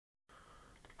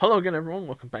Hello again, everyone.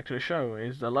 Welcome back to the show.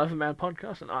 It's the Live and Mad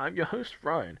podcast, and I'm your host,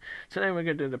 Ryan. Today we're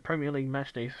going to do the Premier League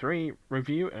Matchday 3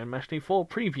 review and Matchday 4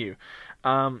 preview.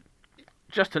 Um,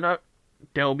 just to note,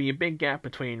 there will be a big gap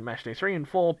between Matchday 3 and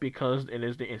 4 because it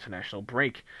is the international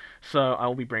break. So I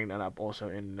will be bringing that up also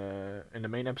in the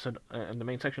main episode, in the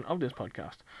main section of this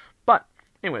podcast. But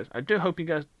anyways, I do hope you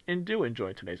guys do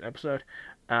enjoy today's episode.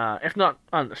 If not,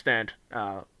 I understand.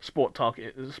 Sport talk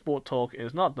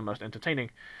is not the most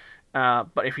entertaining.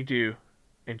 But if you do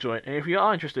enjoy it, and if you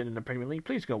are interested in the Premier League,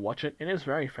 please go watch it. It is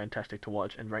very fantastic to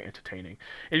watch and very entertaining.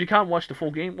 If you can't watch the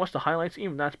full game, watch the highlights.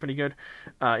 Even that's pretty good,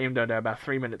 even though they're about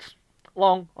 3 minutes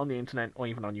long on the internet or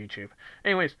even on YouTube.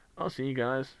 Anyways, I'll see you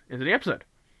guys into the episode.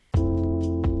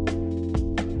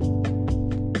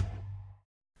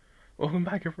 Welcome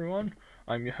back, everyone.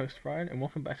 I'm your host, Ryan, and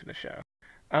welcome back to the show.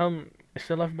 It's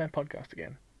the Love Man podcast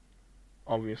again.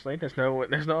 Obviously, there's no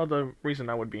other reason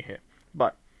I would be here,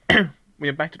 but. We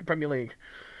are back to the Premier League.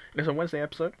 It is a Wednesday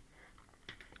episode,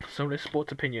 so there's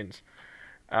sports opinions.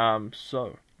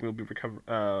 So we'll be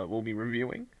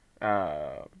reviewing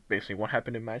basically what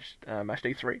happened in match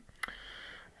day 3,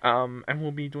 and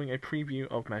we'll be doing a preview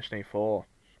of match day 4.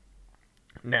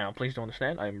 Now, please don't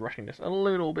understand, I am rushing this a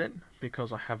little bit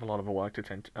because I have a lot of work to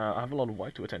attend. I have a lot of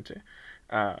work to attend to,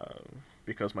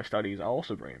 because my studies are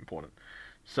also very important.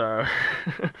 So,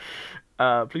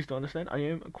 please don't understand, I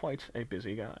am quite a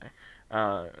busy guy.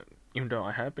 Even though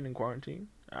I have been in quarantine,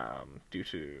 due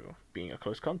to being a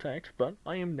close contact, but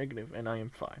I am negative and I am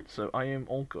fine, so I am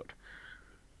all good.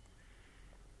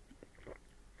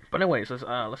 But anyways,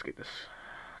 let's get this,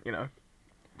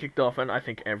 kicked off, and I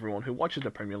think everyone who watches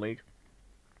the Premier League,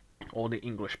 or the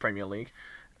English Premier League,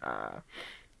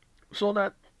 saw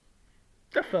that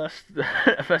the first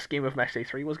game of Matchday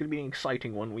 3 was going to be an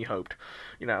exciting one, we hoped.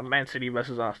 Man City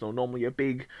versus Arsenal, normally a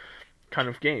big kind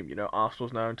of game.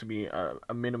 Arsenal's known to be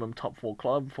a minimum top 4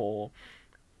 club for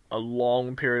a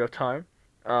long period of time,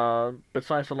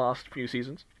 besides the last few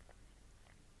seasons.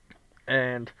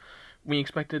 And we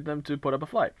expected them to put up a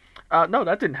fight. No,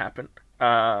 that didn't happen.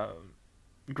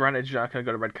 Granit Xhaka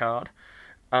got a red card.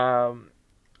 I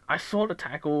saw the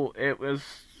tackle.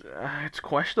 It's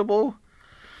questionable.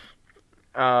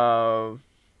 But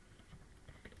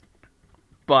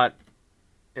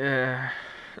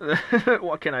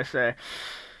what can I say?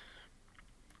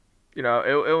 It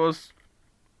was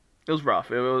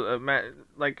rough. It was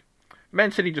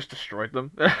Man City just destroyed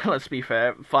them. Let's be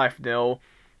fair. 5-0,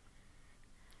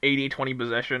 80-20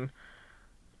 possession.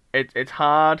 It's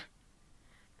hard.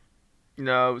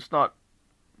 It's not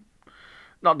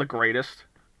the greatest.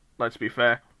 Let's be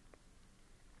fair.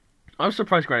 I'm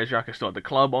surprised Granit Xhaka is still at the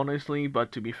club, honestly,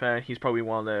 but to be fair, he's probably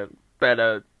one of the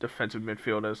better defensive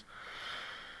midfielders.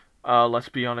 Let's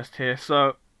be honest here.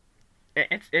 So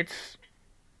it's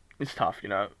tough,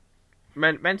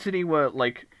 Man City were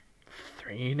like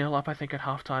 3-0 up, I think, at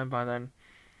halftime by then.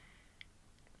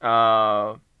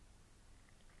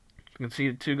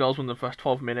 Conceded 2 goals within the first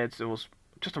 12 minutes. It was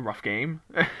just a rough game.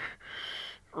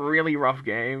 Really rough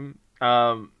game.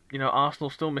 Arsenal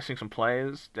still missing some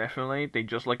players, definitely. They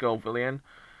just let go of Willian.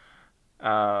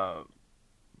 But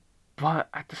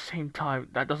at the same time,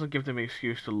 that doesn't give them an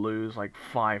excuse to lose like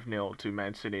 5-0 to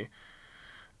Man City.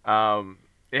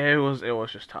 It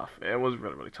was just tough. It was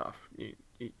really, really tough. You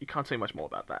can't say much more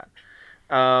about that.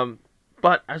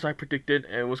 But as I predicted,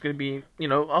 it was going to be,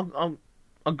 a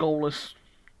goalless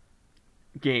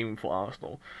game for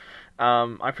Arsenal.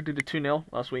 I predicted 2-0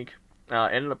 last week.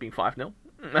 Ended up being 5-0.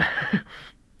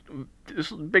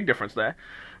 There's a big difference there.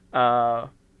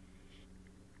 But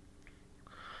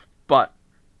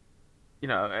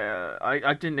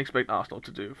I didn't expect Arsenal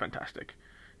to do fantastic.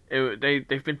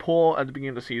 They've been poor at the beginning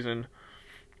of the season,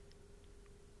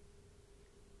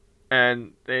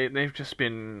 and they've just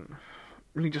been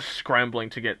really just scrambling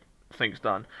to get things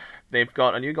done. They've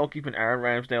got a new goalkeeper, Aaron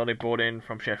Ramsdale. They brought in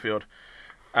from Sheffield.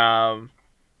 Let's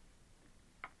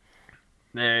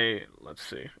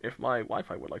see if my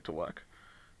Wi-Fi would like to work.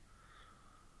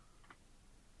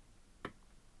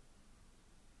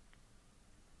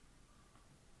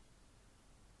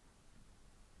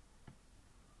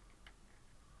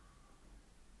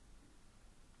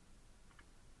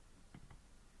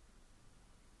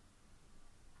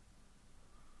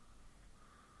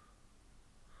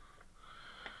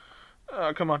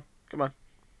 Come on.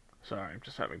 Sorry, I'm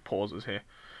just having pauses here.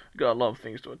 Got a lot of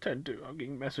things to attend to. I'm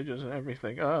getting messages and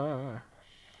everything.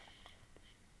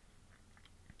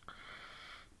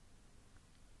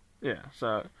 Yeah,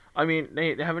 so I mean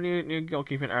they have a new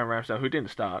goalkeeper in Aaron Ramsdale who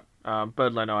didn't start.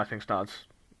 Bernd Leno I think starts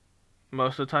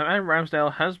most of the time. Aaron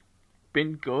Ramsdale has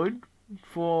been good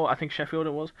for I think Sheffield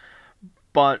it was,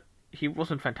 but he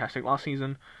wasn't fantastic last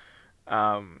season.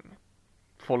 Um,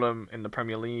 Fulham in the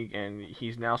Premier League, and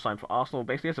he's now signed for Arsenal,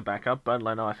 basically as a backup. Bernd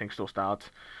Leno, I think, still starts.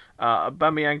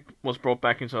 Aubameyang was brought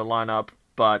back into the lineup,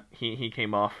 but he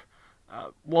came off.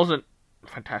 Wasn't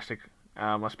fantastic,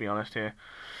 let's be honest here.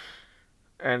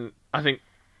 And I think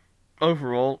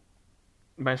overall,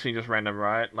 Messi just ran them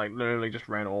riot, like literally just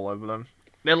ran all over them.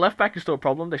 Their left back is still a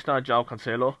problem. They started João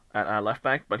Cancelo at left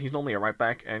back, but he's normally a right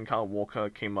back, and Kyle Walker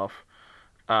came off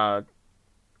uh,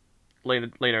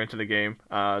 later into the game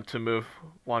to move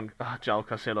one João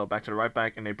Cancelo back to the right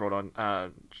back, and they brought on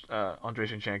Andrei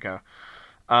Zinchenko.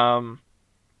 Um,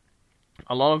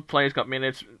 a lot of players got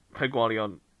minutes. Pep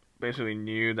Guardiola basically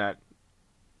knew that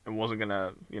it wasn't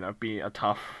gonna be a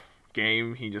tough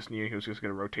game. He just knew he was just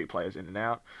gonna rotate players in and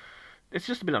out. It's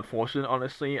just a bit unfortunate,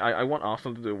 honestly. I want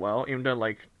Arsenal to do well, even though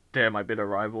like they're my bitter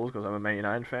rivals because I'm a Man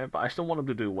United fan. But I still want them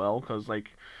to do well because like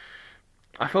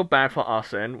I felt bad for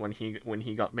Arsene when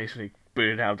he got basically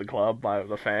booted out of the club by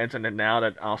the fans, and then now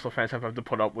that Arsenal fans have to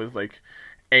put up with like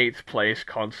eighth place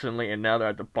constantly, and now they're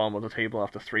at the bottom of the table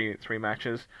after three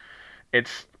matches.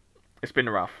 It's been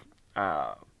rough.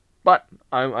 But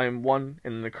I'm one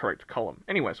in the correct column.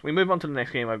 Anyways, we move on to the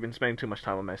next game. I've been spending too much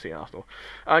time on Messi and Arsenal.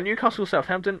 Newcastle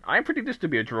Southampton. I predicted this to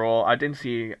be a draw. I didn't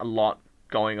see a lot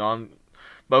going on.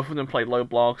 Both of them played low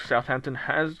blocks. Southampton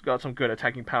has got some good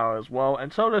attacking power as well,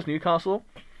 and so does Newcastle.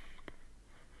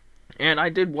 And I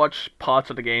did watch parts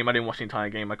of the game. I didn't watch the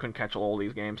entire game. I couldn't catch all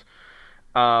these games.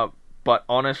 But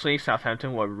honestly,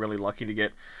 Southampton were really lucky to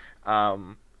get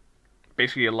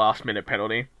basically a last-minute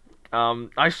penalty.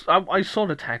 I saw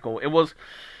the tackle. It was,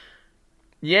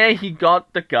 yeah, he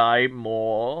got the guy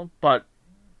more, but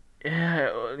yeah,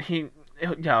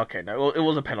 okay, no, it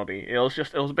was a penalty. It was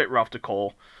a bit rough to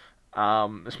call,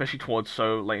 especially towards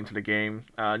so late into the game.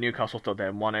 Newcastle thought they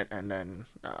had won it, and then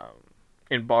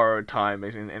in borrowed time,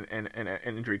 in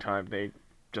injury time, they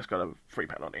just got a free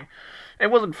penalty.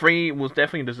 It wasn't free. It was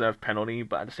definitely a deserved penalty,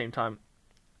 but at the same time,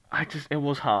 it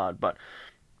was hard, but.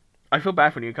 I feel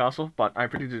bad for Newcastle, but I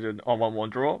predicted a 1-1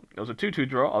 draw. It was a 2-2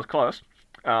 draw. I was close,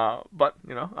 but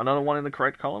another one in the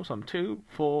correct column. So I'm 2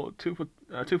 for 2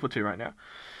 right now.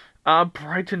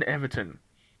 Brighton Everton.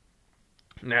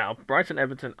 Now Brighton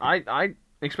Everton. I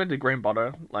expected Graham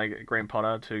Potter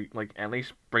to like at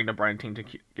least bring the Brighton team to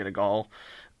get a goal.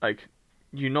 Like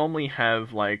you normally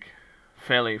have like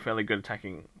fairly good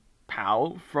attacking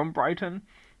power from Brighton,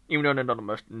 even though they're not the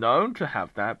most known to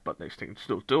have that, but they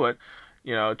still do it.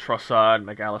 Trossard,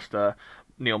 McAllister,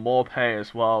 Neil Maupay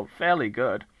as well, fairly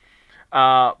good.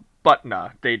 But no,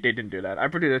 they didn't do that. I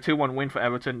predicted a 2-1 win for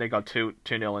Everton. They got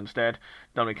 2-0 instead.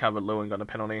 Dominic Calvert-Lewin got a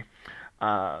penalty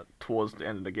towards the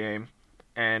end of the game.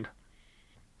 And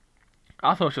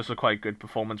I thought it was just a quite good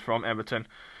performance from Everton.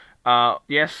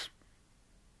 Yes,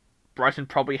 Brighton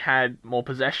probably had more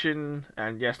possession,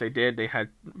 and yes, they did. They had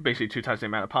basically 2 times the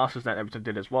amount of passes that Everton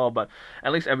did as well, but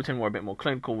at least Everton were a bit more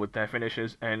clinical with their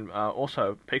finishes, and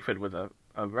also Pickford with a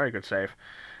very good save.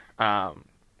 I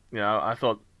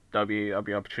thought there'd be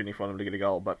an opportunity for them to get a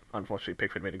goal, but unfortunately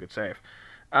Pickford made a good save.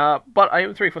 But I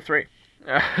am 3 for 3.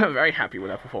 Very happy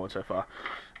with that performance so far.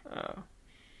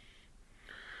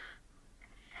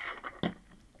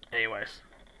 Anyways,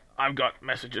 I've got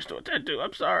messages to attend to.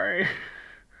 I'm sorry.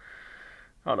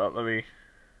 Hold up, let me.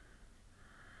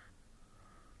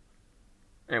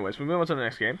 Anyways, we move on to the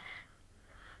next game.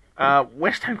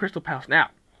 West Ham Crystal Palace.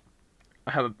 Now,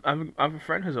 I have a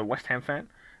friend who's a West Ham fan.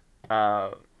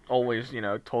 Always,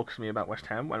 talks to me about West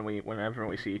Ham whenever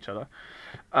we see each other.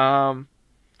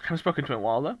 Haven't spoken to him in a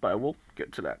while though, but I will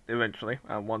get to that eventually.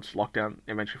 Once lockdown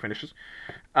eventually finishes.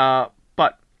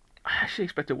 But I actually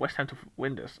expected West Ham to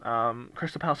win this.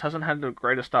 Crystal Palace hasn't had the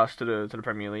greatest starts to the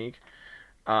Premier League.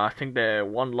 I think they're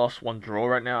 1 loss, 1 draw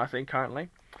right now, I think, currently.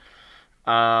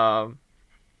 Not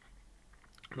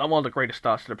one of the greatest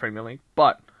starts to the Premier League,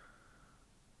 but,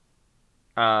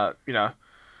 like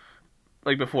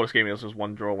before this game, it was just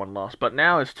 1 draw, 1 loss. But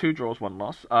now it's 2 draws, 1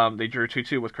 loss. They drew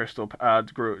 2-2 with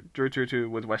drew 2-2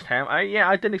 with West Ham.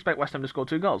 I didn't expect West Ham to score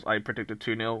 2 goals. I predicted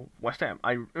 2-0 West Ham.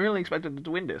 I really expected them to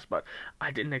win this, but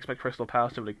I didn't expect Crystal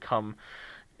Palace to really come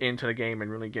into the game and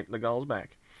really get the goals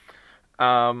back.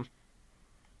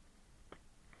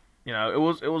 It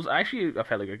was actually a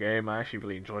fairly good game. I actually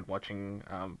really enjoyed watching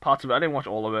parts of it. I didn't watch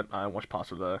all of it. I watched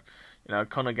parts of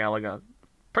Conor Gallagher,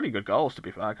 pretty good goals to be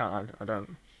fair.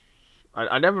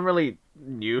 I never really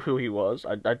knew who he was.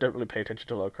 I don't really pay attention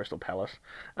to Crystal Palace,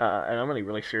 and I'm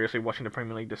really seriously watching the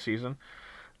Premier League this season.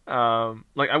 I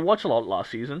watched a lot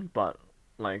last season, but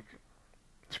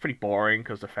it's pretty boring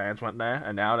because the fans weren't there,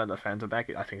 and now that the fans are back,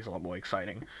 I think it's a lot more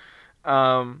exciting.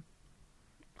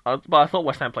 But I thought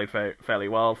West Ham played fairly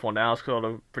well. Fornal scored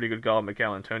a pretty good goal.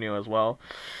 Miguel Antonio as well.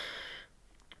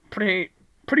 Pretty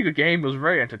pretty good game. It was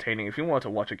very entertaining. If you wanted to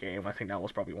watch a game, I think that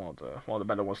was probably one of the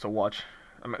better ones to watch.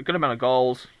 A good amount of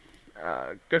goals,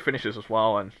 good finishes as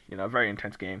well, and very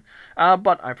intense game.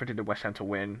 But I predicted West Ham to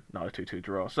win, not a 2-2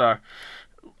 draw. So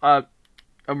I'm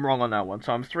wrong on that one.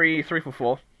 So I'm three for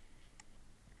four.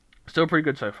 Still pretty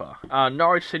good so far.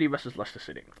 Norwich City versus Leicester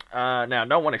City. Now,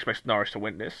 no one expects Norwich to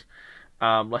win this.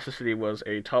 Leicester City was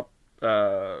a top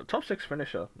six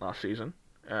finisher last season,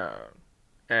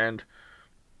 and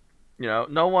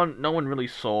no one really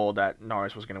saw that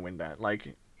Norwich was going to win that.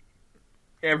 Like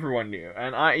everyone knew,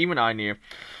 and I knew.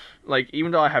 Like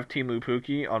even though I have Timu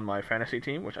Puki on my fantasy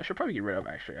team, which I should probably get rid of.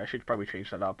 Actually, I should probably change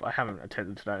that up. I haven't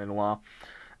attended to that in a while.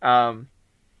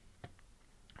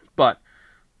 But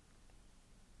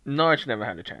Norwich never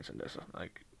had a chance in this.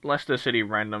 Like Leicester City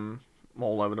ran them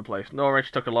all over the place.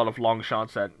 Norwich took a lot of long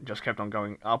shots that just kept on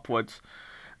going upwards.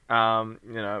 Um,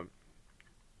 you know,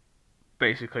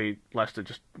 Basically Leicester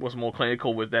just was more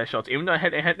clinical with their shots. Even though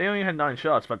they only had 9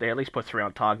 shots, but they at least put 3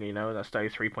 on target. That's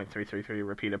 33.333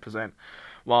 repeated percent.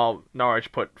 While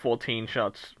Norwich put 14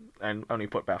 shots and only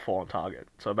put about 4 on target,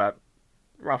 so about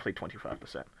roughly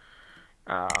 25%.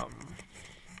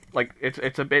 Like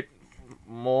it's a bit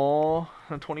more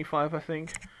than 25, I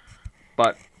think,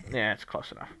 but yeah, it's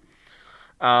close enough.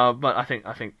 But I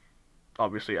think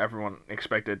obviously everyone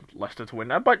expected Leicester to win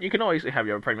that, but you can always have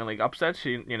your Premier League upsets.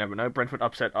 You never know. Brentford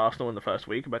upset Arsenal in the first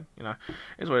week, but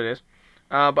it's what it is.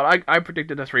 But I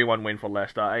predicted a 3-1 win for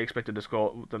Leicester. I expected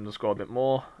them to score a bit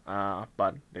more,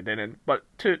 but they didn't. But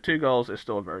two goals is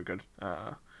still a very good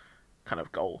kind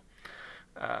of goal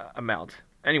amount.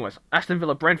 Anyways, Aston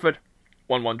Villa Brentford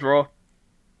 1-1 draw.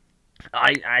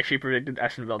 I actually predicted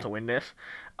Aston Villa to win this.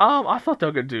 I thought they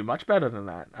were going to do much better than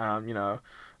that.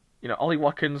 Ollie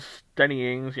Watkins,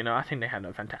 Danny Ings, I think they had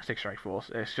a fantastic strike force.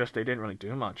 It's just they didn't really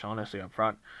do much, honestly, up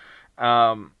front.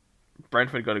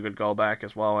 Brentford got a good goal back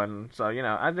as well, and so,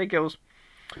 I think it was,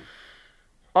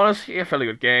 honestly, a fairly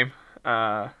good game.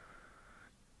 Aston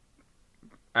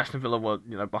Villa were,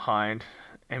 behind.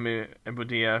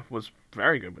 Mbudia was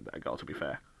very good with that goal, to be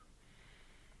fair.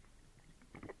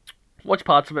 Watched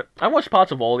parts of it. I watched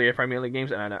parts of all the Premier League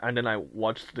games, and then I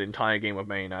watched the entire game of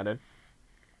Man United,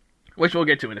 which we'll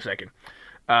get to in a second.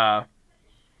 But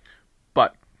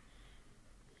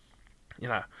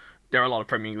there are a lot of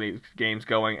Premier League games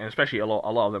going, and especially a lot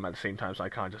of them at the same time. So I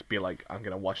can't just be like, I'm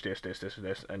gonna watch this,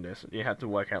 and this. You have to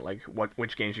work out like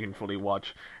which games you can fully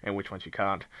watch and which ones you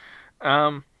can't.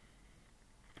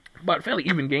 But fairly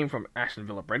even game from Aston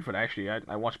Villa Brentford. Actually,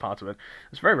 I watched parts of it.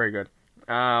 It's very very good.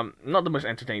 Not the most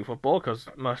entertaining football because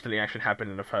most of the action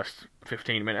happened in the first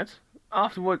 15 minutes.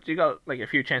 Afterwards, you got like a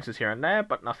few chances here and there,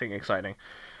 but nothing exciting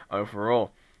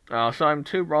overall. So I'm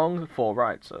 2 wrong, 4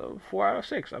 right. So 4 out of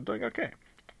 6. I'm doing okay.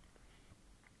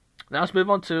 Now let's move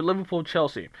on to Liverpool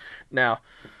Chelsea. Now,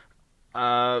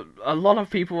 a lot of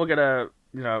people are gonna,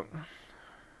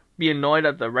 be annoyed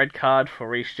at the red card for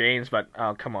Reece James, but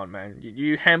come on, man,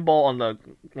 you handball on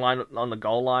the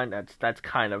goal line. That's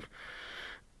kind of,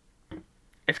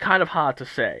 it's kind of hard to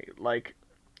say. Like,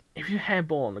 if you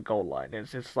handball on the goal line,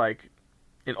 it's like,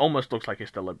 it almost looks like it's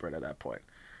deliberate at that point.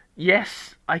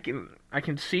 Yes, I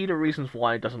can see the reasons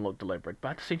why it doesn't look deliberate, but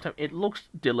at the same time, it looks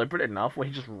deliberate enough where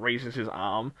he just raises his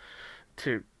arm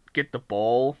to get the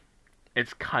ball.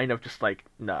 It's kind of just like,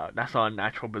 no, that's not a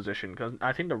natural position, because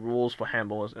I think the rules for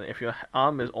handball is if your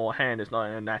arm or hand is not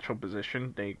in a natural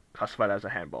position, they classify it as a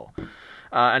handball.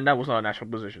 And that was not a natural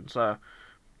position, so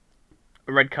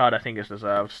a red card I think is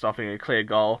deserved, stopping a clear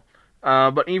goal.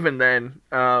 But even then,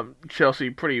 Chelsea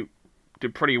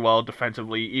did pretty well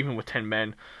defensively, even with 10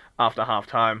 men after half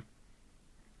time.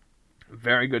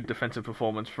 Very good defensive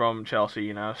performance from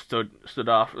Chelsea. Stood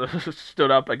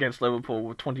up against Liverpool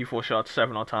with 24 shots,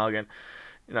 7 on target.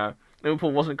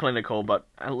 Liverpool wasn't clinical, but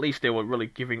at least they were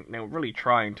really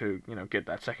trying to get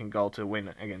that second goal to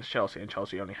win against Chelsea, and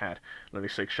Chelsea only had only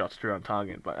 6 shots, 3 on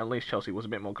target. But at least Chelsea was a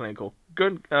bit more clinical.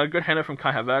 Good header from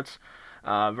Kai Havertz.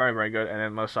 Very very good, and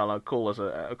then Mo Salah, cool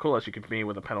as you can be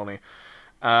with a penalty.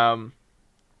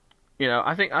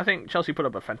 I think Chelsea put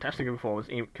up a fantastic performance,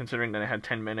 considering that they had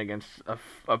 10 men against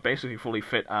a basically fully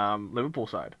fit Liverpool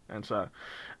side, and so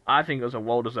I think it was a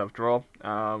well-deserved draw.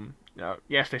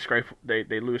 Yes,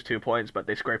 they lose 2 points, but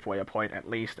they scrape away a point at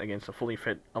least against a fully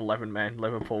fit 11-man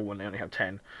Liverpool when they only have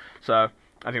 10. So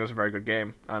I think it was a very good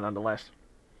game, nonetheless.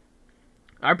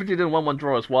 I predicted a 1-1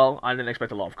 draw as well. I didn't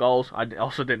expect a lot of goals. I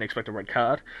also didn't expect a red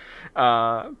card,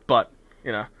 but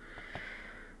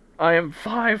I am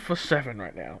 5 for 7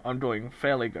 right now. I'm doing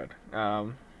fairly good.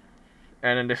 And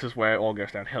then this is where it all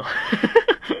goes downhill.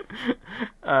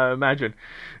 Imagine.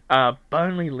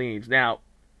 Burnley Leeds. Now,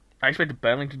 I expected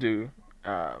Burnley to do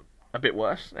a bit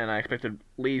worse, and I expected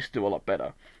Leeds to do a lot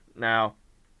better. Now,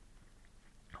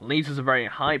 Leeds is a very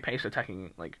high-paced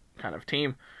attacking kind of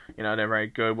team. You know, they're very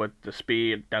good with the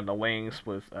speed down the wings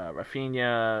with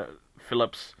Rafinha,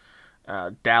 Phillips,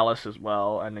 Dallas as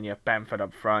well, and then you have Bamford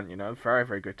up front. You know, very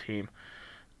very good team.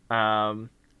 Um,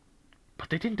 but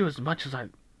they didn't do as much as I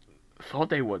thought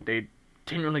they would. They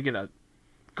didn't really get a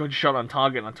good shot on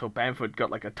target until Bamford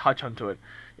got like a touch onto it,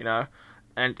 you know,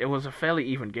 and it was a fairly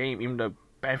even game, even though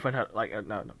Bamford had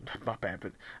no, not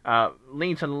Bamford.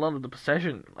 Leeds had a lot of the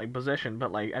possession,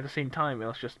 but like at the same time, it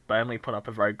was just Burnley put up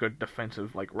a very good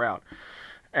defensive route,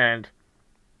 and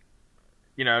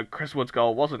you know Chris Wood's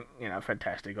goal wasn't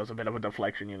fantastic. It was a bit of a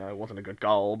deflection, you know, it wasn't a good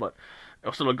goal, but it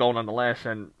was still a goal nonetheless,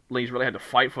 and Leeds really had to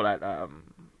fight for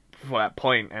that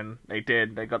point, and they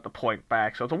did. They got the point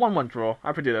back, so it's a 1-1 draw.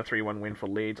 I predicted a 3-1 win for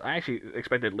Leeds. I actually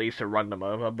expected Leeds to run them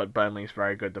over, but Burnley's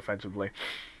very good defensively,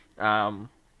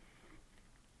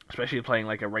 especially playing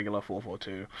like a regular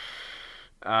 4-4-2.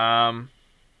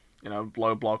 You know,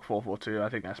 low block 4-4-2. I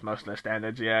think that's most of their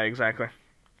standards. Yeah, exactly.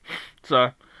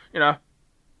 So, you know,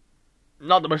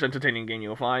 not the most entertaining game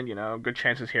you'll find. You know, good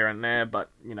chances here and there, but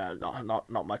you know,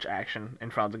 not much action in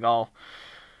front of the goal.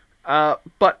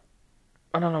 But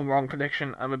I don't know, wrong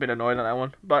prediction. I'm a bit annoyed at that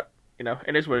one, but you know,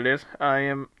 it is what it is. I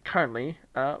am currently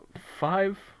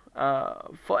 5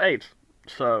 for 8,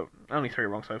 so only 3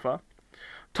 wrong so far.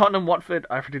 Tottenham Watford,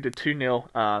 I predicted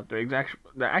 2-0.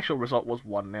 The actual result was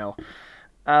 1-0.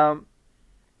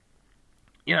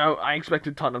 You know, I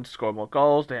expected Tottenham to score more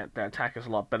goals. Their attack is a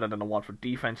lot better than the Watford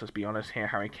defense. Let's be honest here.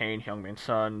 Harry Kane, Heung-min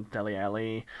Son, Dele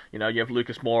Alli. You know, you have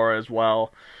Lucas Moura as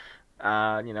well.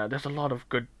 You know, there's a lot of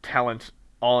good talent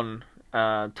on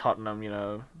Tottenham. You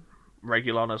know,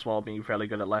 Reguilon as well being fairly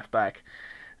good at left back.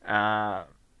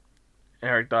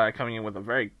 Eric Dyer coming in with a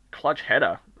very clutch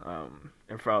header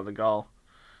in front of the goal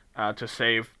to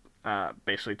save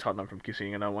basically Tottenham from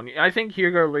conceding another one. I think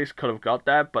Hugo Lloris could have got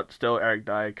that, but still Eric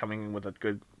Dyer coming in with a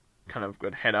good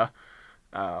header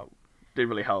did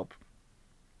really help.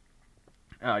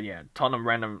 Yeah, Tottenham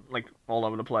ran them all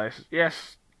over the place.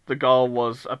 Yes, the goal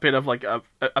was a bit of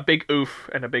a big oof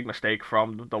and a big mistake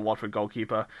from the Watford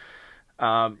goalkeeper.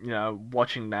 You know,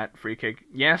 watching that free kick,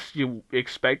 yes, you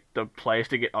expect the players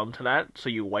to get onto that, so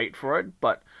you wait for it,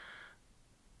 but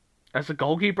as a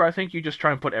goalkeeper, I think you just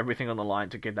try and put everything on the line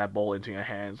to get that ball into your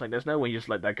hands. Like, there's no way you just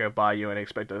let that go by you and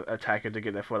expect the attacker to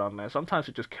get their foot on there. Sometimes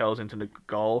it just curls into the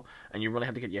goal, and you really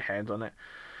have to get your hands on it.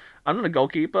 I'm not a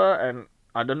goalkeeper, and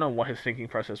I don't know what his thinking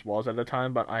process was at the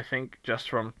time, but I think just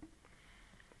from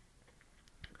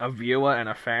a viewer and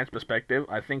a fan's perspective,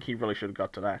 I think he really should have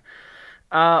got to that.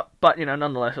 But, you know,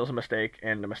 nonetheless, it was a mistake,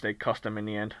 and the mistake cost him in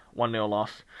the end. 1-0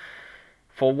 loss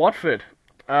for Watford.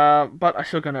 But I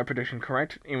still got our prediction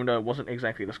correct, even though it wasn't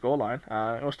exactly the scoreline.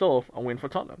 It was still a win for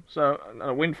Tottenham, so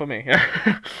a win for me.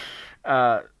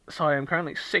 So I am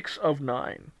currently 6 of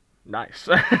 9. Nice.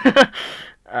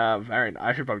 Very nice.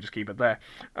 I should probably just keep it there.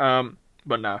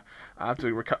 But no, I have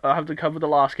to cover the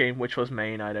last game, which was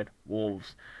Man United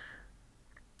Wolves.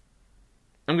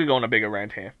 I'm gonna go on a bigger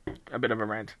rant here, a bit of a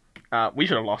rant. We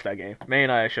should have lost that game. Man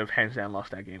United should have hands down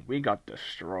lost that game. We got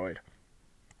destroyed.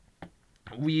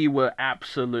 We were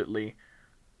absolutely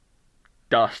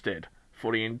dusted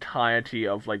for the entirety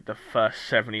of the first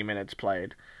 70 minutes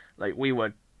played. We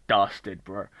were dusted,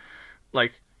 bro.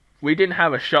 We didn't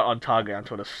have a shot on target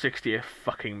until the 60th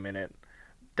fucking minute.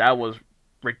 That was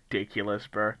ridiculous,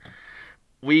 bro.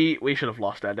 We should have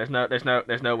lost that. There's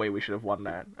no way we should have won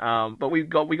that. But we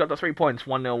got the 3 points,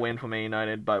 1-0 win for Man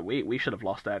United. But we should have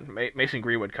lost that. Mason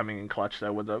Greenwood coming in clutch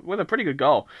though with a pretty good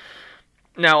goal.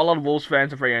 Now, a lot of Wolves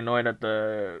fans are very annoyed at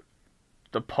the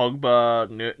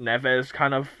Pogba Neves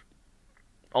kind of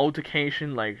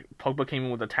altercation. Pogba came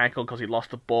in with a tackle because he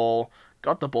lost the ball,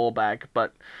 got the ball back,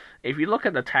 but if you look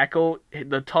at the tackle,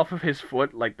 the top of his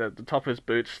foot, the top of his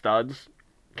boot studs,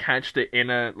 catch the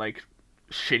inner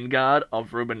shin guard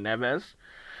of Ruben Neves,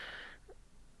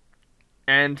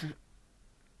 and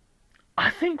I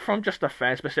think from just a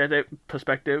fan's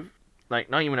perspective.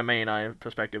 Not even a Man United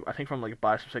perspective. I think from a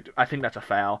biased perspective, I think that's a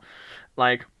foul.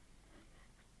 There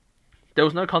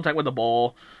was no contact with the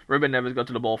ball. Ruben Neves got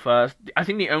to the ball first. I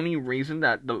think the only reason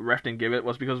that the ref didn't give it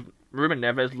was because Ruben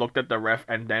Neves looked at the ref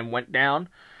and then went down.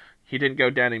 He didn't go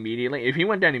down immediately. If he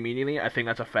went down immediately, I think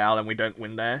that's a foul and we don't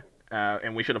win there.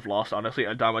 And we should have lost, honestly.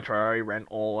 Adama Traore ran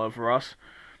all over us.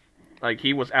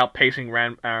 He was outpacing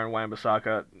Aaron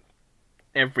Wan-Bissaka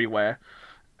everywhere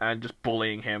and just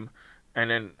bullying him. And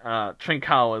then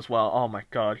Trincao as well. Oh my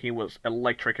god, he was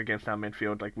electric against our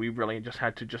midfield. Like we really just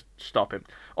had to just stop him.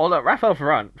 Although Rafael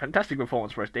Varane, fantastic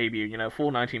performance for his debut. You know,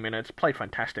 full 90 minutes, played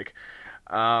fantastic.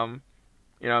 Um,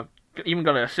 you know, even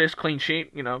got an assist, clean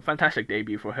sheet. You know, fantastic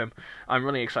debut for him. I'm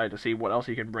really excited to see what else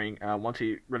he can bring once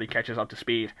he really catches up to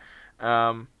speed.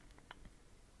 Um,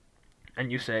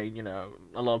 and you say, you know,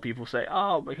 a lot of people say,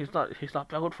 oh, but he's not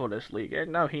built for this league.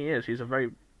 And no, he is. He's a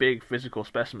very big physical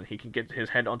specimen. He can get his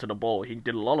head onto the ball. He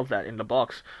did a lot of that in the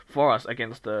box for us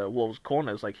against the Wolves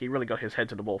corners. Like he really got his head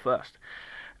to the ball first.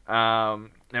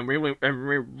 And we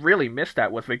really missed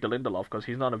that with Victor Lindelof because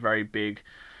he's not a very big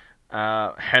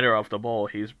header of the ball.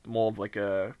 He's more of like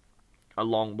a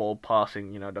long ball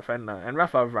passing, you know, defender. And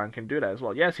Rafael Varane can do that as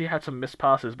well. Yes, he had some missed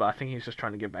passes, but I think he's just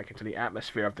trying to get back into the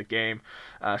atmosphere of the game,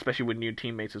 especially with new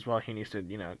teammates as well. He needs to,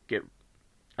 you know, get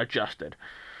adjusted.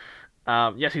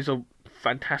 Yes, he's a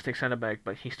fantastic centre back,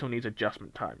 but he still needs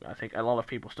adjustment time. I think a lot of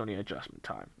people still need adjustment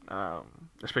time,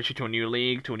 especially to a new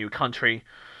league, to a new country.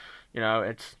 You know,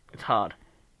 it's hard.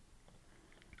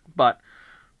 But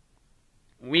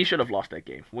we should have lost that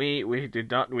game. We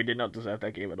did not deserve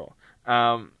that game at all.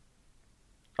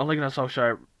 Ole Gunnar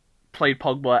Solskjaer played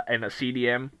Pogba in a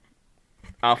CDM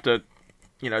after,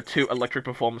 you know, 2 electric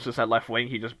performances at left wing.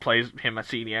 He just plays him at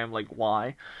CDM. Like,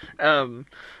 why?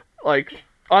 Like,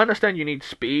 I understand you need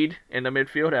speed in the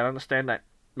midfield. I understand that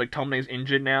McTominay's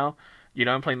injured now. You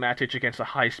don't play Matic against a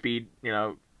high speed, you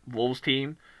know, Wolves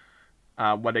team,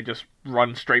 where they just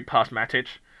run straight past Matic.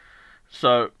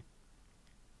 So,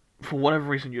 for whatever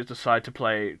reason, you just decide to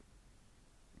play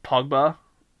Pogba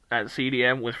at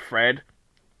CDM with Fred.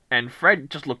 And Fred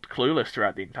just looked clueless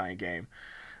throughout the entire game.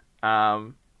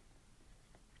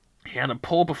 He had a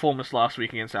poor performance last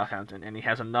week against Southampton, and he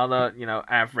has another, you know,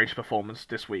 average performance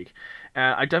this week.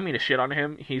 I don't mean to shit on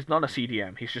him. He's not a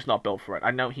CDM. He's just not built for it.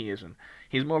 I know he isn't.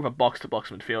 He's more of a box-to-box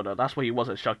midfielder. That's what he was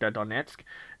at Shakhtar Donetsk,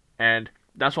 and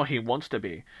that's what he wants to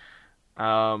be.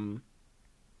 And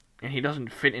he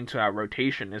doesn't fit into our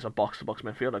rotation as a box-to-box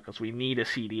midfielder because we need a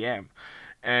CDM.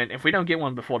 And if we don't get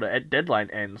one before the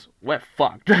deadline ends, we're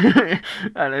fucked. And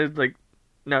it's like,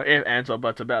 no if, ands, or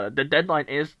buts about it. The deadline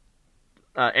ends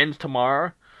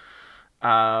tomorrow,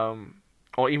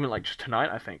 or even like just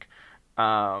tonight, I think.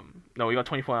 No, we got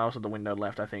 24 hours of the window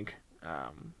left, I think,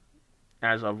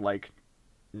 as of like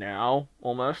now,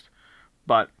 almost.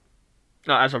 But,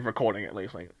 no, as of recording at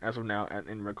least, like, as of now,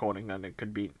 in recording, then it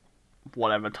could be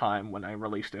whatever time when I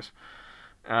release this.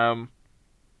 But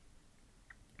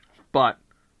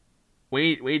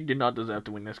we did not deserve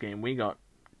to win this game. We got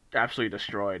absolutely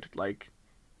destroyed. Like,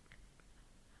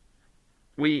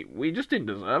 we just didn't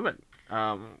deserve it.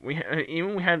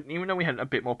 Even though we had a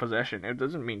bit more possession, it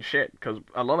doesn't mean shit because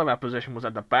a lot of our possession was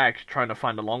at the back trying to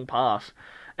find a long pass,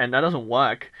 and that doesn't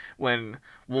work when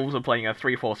Wolves are playing a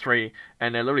 3-4-3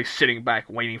 and they're literally sitting back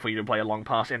waiting for you to play a long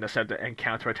pass, intercept it, and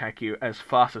counter attack you as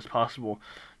fast as possible.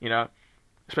 You know,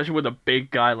 especially with a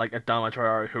big guy like Adama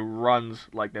Traore who runs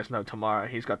like there's no tomorrow.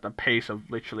 He's got the pace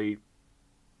of literally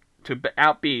to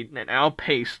outbeat and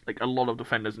outpace like a lot of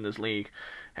defenders in this league,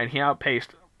 and he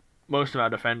outpaced most of our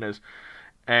defenders.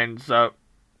 And so,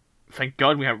 thank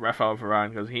God we have Rafael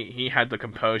Varane because he had the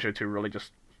composure to really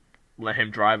just let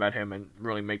him drive at him and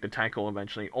really make the tackle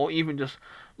eventually, or even just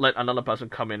let another person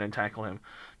come in and tackle him.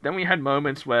 Then we had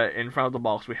moments where in front of the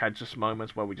box we had just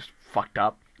moments where we just fucked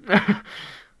up.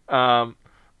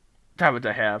 David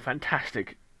De Gea,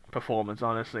 fantastic performance,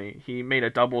 honestly. He made a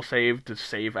double save to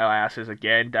save our asses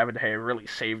again. David De Gea really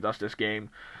saved us this game.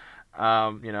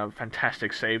 You know,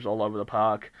 fantastic saves all over the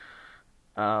park.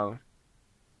 You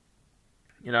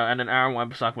know, and then Aaron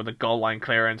Wan-Bissaka with a goal line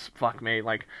clearance. Fuck me,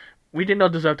 like, we did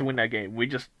not deserve to win that game. We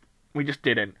just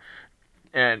didn't.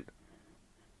 And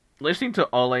listening to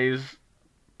Ole's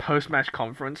post-match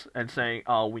conference and saying,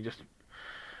 "Oh, we just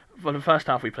for the first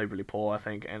half we played really poor," I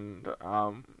think, and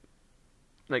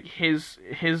like his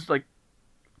like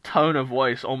tone of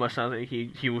voice almost sounds like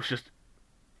he was just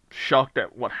shocked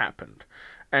at what happened,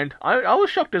 and I was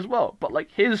shocked as well. But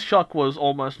like his shock was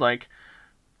almost like,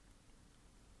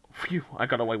 "Phew, I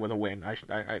got away with a win.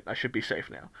 I should be safe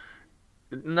now."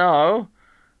 No,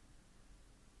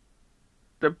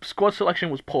 the squad selection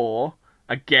was poor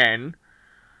again.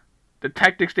 The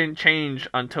tactics didn't change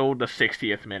until the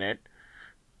 60th minute.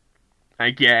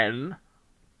 Again.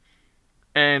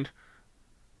 And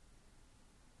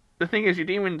the thing is, you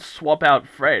didn't even swap out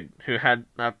Fred, who had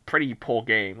a pretty poor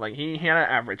game. Like, he had an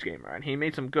average game, right? He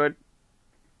made some good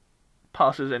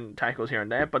passes and tackles here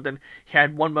and there, but then he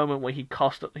had one moment where he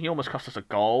almost cost us a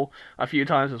goal a few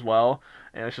times as well.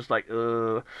 And it's just like,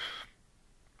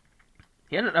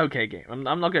 He had an okay game. I'm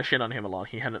not gonna shit on him a lot.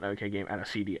 He had an okay game as a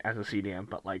CDM,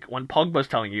 but like when Pogba's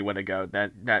telling you where to go,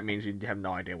 that means you have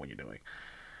no idea what you're doing.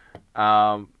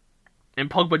 Um, and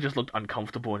Pogba just looked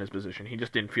uncomfortable in his position. He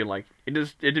just didn't feel like it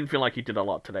didn't feel like he did a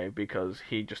lot today because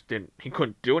he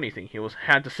couldn't do anything. He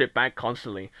had to sit back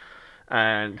constantly,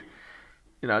 and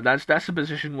that's the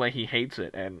position where he hates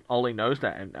it, and Ole knows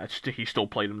that, and he still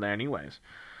played him there anyways.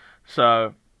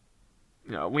 So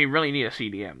we really need a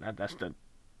CDM.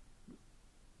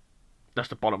 That's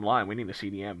the bottom line. We need a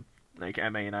CDM. Like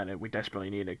at Man United, we desperately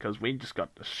need it because we just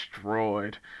got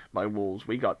destroyed by Wolves.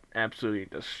 We got absolutely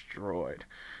destroyed,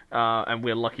 and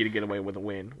we're lucky to get away with a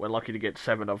win. We're lucky to get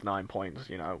 7 of 9 points.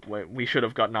 We should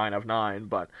have got 9 of 9,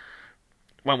 but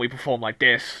when we perform like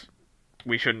this,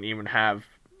 we shouldn't even have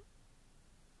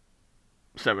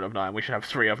 7 of 9. We should have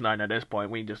 3 of 9 at this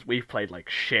point. We've played like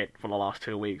shit for the last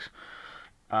 2 weeks.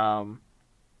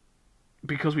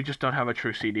 Because we just don't have a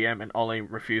true CDM, and Ole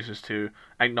refuses to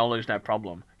acknowledge that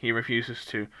problem. He refuses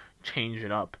to change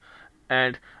it up.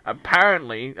 And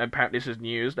apparently this is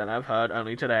news that I've heard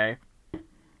only today,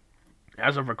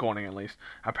 as of recording at least.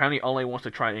 Apparently Ole wants to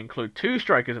try and include 2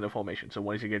 strikers in the formation. So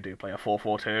what is he going to do? Play a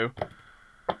 4-4-2?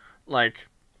 Like,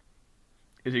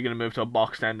 is he going to move to a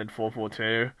box standard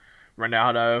 4-4-2?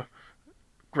 Ronaldo,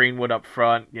 Greenwood up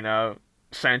front,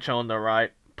 Sancho on the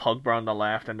right, Pogba on the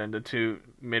left, and then the 2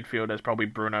 midfielders, probably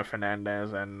Bruno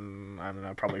Fernandes and, I don't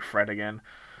know, probably Fred again.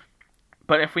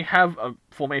 But if we have a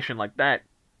formation like that,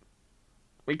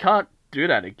 we can't do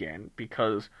that again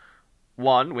because,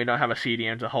 1, we don't have a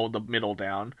CDM to hold the middle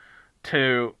down.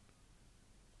 2,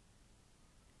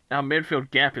 our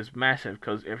midfield gap is massive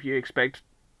because if you expect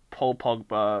Paul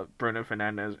Pogba, Bruno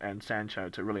Fernandes, and Sancho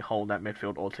to really hold that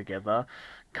midfield all together,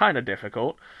 kind of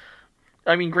difficult.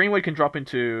 I mean, Greenwood can drop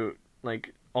into,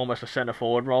 like, almost a centre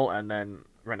forward role, and then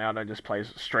Ronaldo just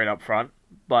plays straight up front.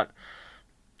 But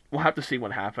we'll have to see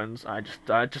what happens. I just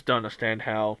don't understand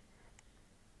how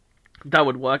that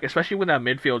would work, especially with our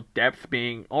midfield depth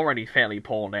being already fairly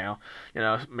poor now.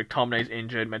 McTominay's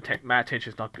injured. Matic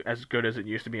is not as good as it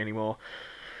used to be anymore.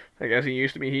 Like as he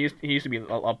used to be, he used to be a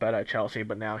lot better at Chelsea,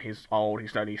 but now he's old.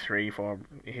 He's 33 for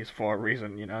a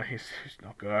reason. He's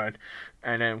not good.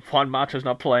 And then Juan Mata's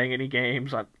not playing any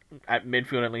games at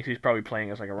midfield. At least he's probably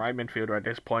playing as like a right midfielder at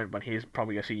this point. But he's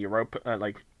probably gonna see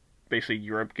basically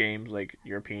Europe games, like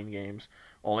European games,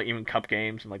 or like even cup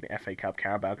games and like the FA Cup,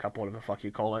 Carabao Cup, whatever the fuck you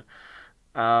call it.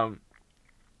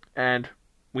 And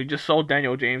we just sold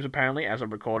Daniel James apparently as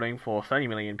of recording for £30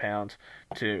 million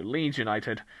to Leeds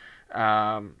United.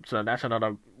 So that's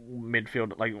another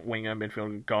winger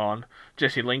midfielder gone.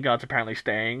 Jesse Lingard's apparently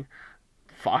staying.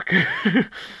 Fuck.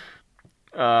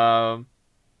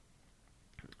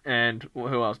 And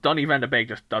who else? Donny van de Beek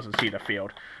just doesn't see the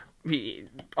field. He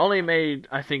only made,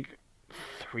 I think,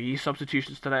 3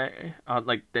 substitutions today.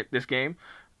 This game.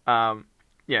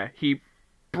 He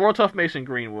brought off Mason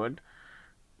Greenwood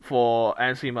for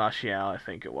Anthony Martial, I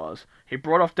think it was. He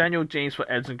brought off Daniel James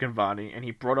for Edson Cavani, and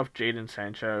he brought off Jadon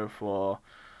Sancho for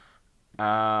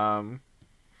I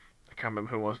can't remember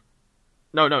who it was.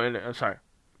 No, sorry,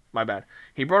 my bad.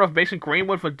 He brought off Mason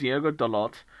Greenwood for Diogo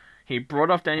Dalot. He brought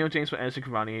off Daniel James for Edson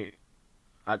Cavani,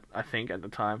 I think at the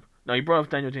time. No, he brought off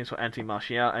Daniel James for Anthony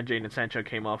Martial, and Jadon Sancho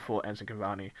came off for Edson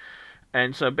Cavani.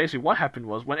 And so basically, what happened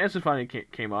was when Edson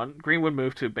Cavani came on, Greenwood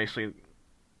moved to basically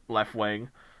left wing.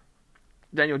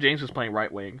 Daniel James was playing right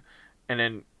wing, and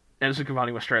then Edson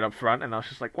Cavani was straight up front, and I was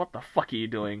just like, what the fuck are you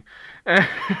doing? When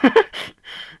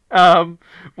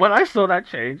I saw that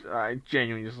change, I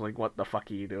genuinely just like, what the fuck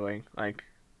are you doing? Like,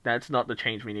 that's not the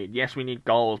change we need. Yes, we need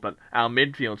goals, but our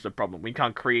midfield's the problem. We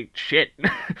can't create shit,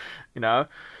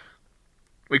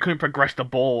 We couldn't progress the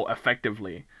ball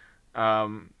effectively.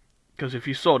 Because if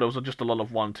you saw, there was just a lot of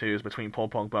 1-2s between Paul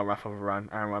Pogba, Rafa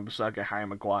Varane, Aaron Wan-Bissaka, Harry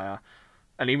Maguire.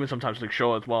 And even sometimes Luke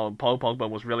Shaw as well. Paul Pogba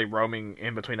was really roaming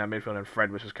in between that midfield, and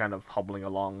Fred was just kind of hobbling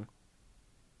along,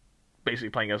 basically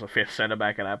playing as a 5th centre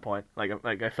back at that point, like a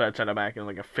 3rd centre back and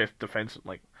like a 5th defense,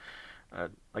 like a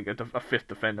 5th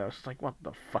defender. It's like, what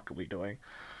the fuck are we doing?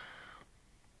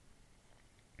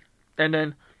 And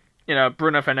then,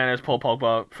 Bruno Fernandes, Paul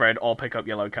Pogba, Fred all pick up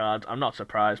yellow cards. I'm not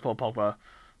surprised. Paul Pogba,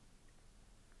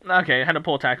 okay, had a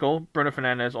poor tackle. Bruno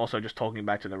Fernandes also just talking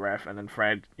back to the ref, and then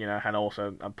Fred, had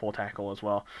also a poor tackle as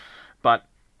well. But,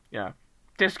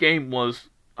 this game was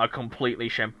a completely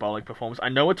shambolic performance. I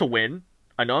know it's a win.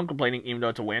 I know I'm complaining even though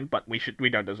it's a win, but we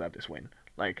don't deserve this win.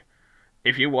 Like,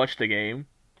 if you watch the game,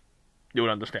 you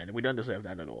would understand it. We don't deserve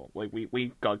that at all. Like,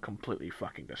 we got completely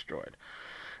fucking destroyed.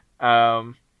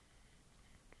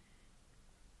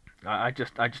 I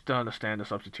just don't understand the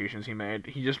substitutions he made.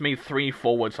 He just made 3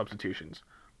 forward substitutions.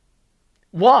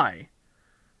 Why?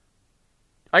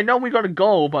 I know we got a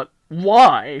goal, but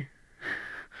why?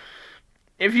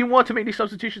 If you want to make these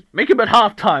substitutions, make them at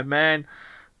halftime, man.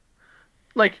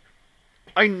 Like,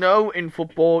 I know in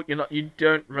football, you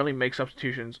don't really make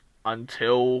substitutions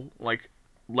until like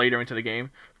later into the game,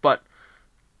 but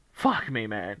fuck me,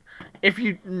 man. If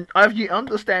you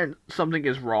understand something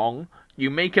is wrong, you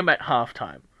make him at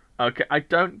halftime. Okay, I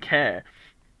don't care.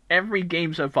 Every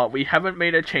game so far, we haven't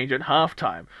made a change at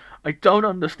halftime. I don't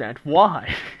understand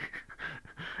why.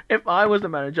 If I was the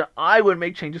manager, I would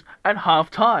make changes at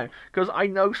halftime because I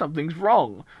know something's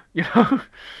wrong. You know.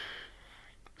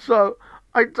 So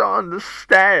I don't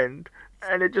understand,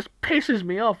 and it just pisses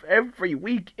me off every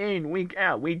week in, week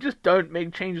out. We just don't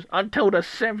make changes until the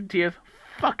 70th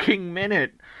fucking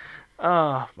minute.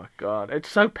 Oh my god, it's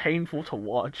so painful to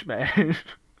watch, man.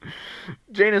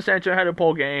 Jadon Sancho had a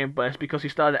poor game, but it's because he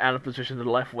started out of position to the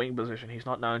left wing position. He's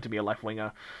not known to be a left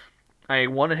winger. I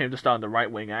wanted him to start on the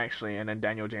right wing actually, and then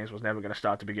Daniel James was never going to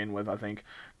start to begin with. I think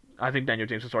Daniel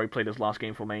James has already played his last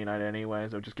game for Man United anyway,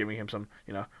 so just giving him some,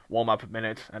 warm-up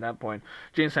minutes at that point.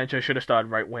 Jadon Sancho should have started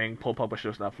right wing, Paul Pogba should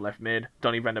have started left mid,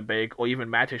 Donny van de Beek, or even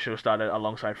Matic should have started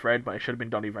alongside Fred, but it should have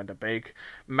been Donny van de Beek.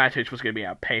 Matic was going to be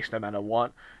outpaced no matter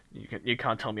what. You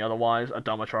can't tell me otherwise.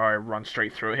 Adama Traore runs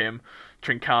straight through him.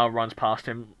 Trincao runs past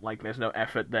him like there's no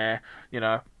effort there,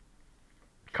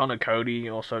 Connor Cody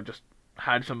also just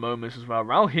had some moments as well.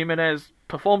 Raul Jimenez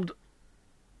performed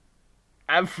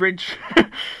average.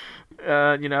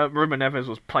 Ruben Neves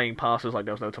was playing passes like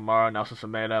there was no tomorrow. Nelson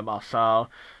Semedo, Marçal,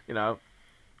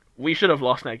 we should have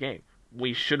lost that game.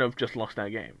 We should have just lost that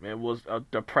game. It was a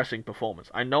depressing performance.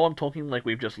 I know I'm talking like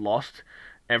we've just lost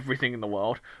everything in the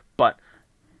world, but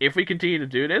if we continue to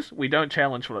do this, we don't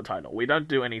challenge for the title. We don't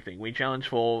do anything. We challenge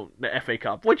for the FA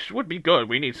Cup, which would be good.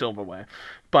 We need silverware.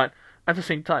 But at the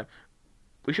same time,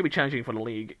 we should be challenging for the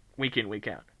league week in, week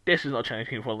out. This is not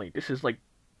challenging for the league. This is like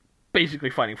basically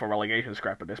fighting for relegation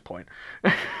scrap at this point.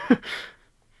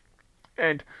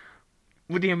 And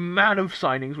with the amount of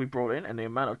signings we brought in and the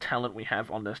amount of talent we have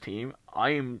on this team,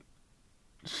 I am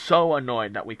so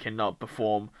annoyed that we cannot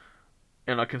perform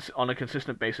on a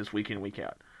consistent basis week in, week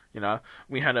out.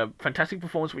 We had a fantastic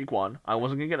performance week one. I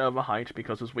wasn't going to get overhyped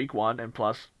because it was week one, and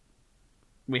plus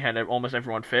we had almost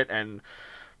everyone fit, and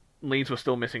Leeds were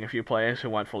still missing a few players who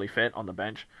weren't fully fit on the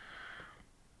bench.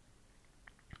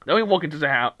 Then we walk into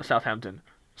Southampton,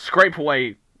 scrape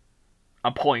away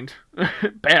a point,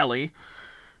 barely.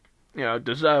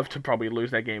 Deserve to probably lose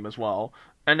that game as well.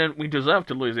 And then we deserve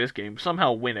to lose this game,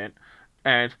 somehow win it,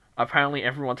 and apparently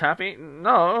everyone's happy.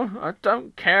 No, I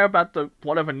don't care about the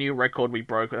whatever new record we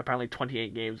broke. Apparently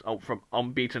 28 games from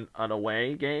unbeaten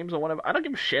unaway games or whatever. I don't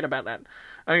give a shit about that.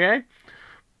 Okay.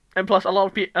 And plus, a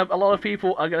lot of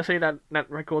people are gonna say that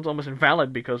record's almost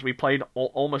invalid because we played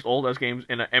almost all those games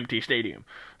in an empty stadium.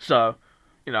 So,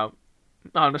 I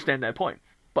understand that point.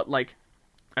 But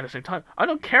at the same time, I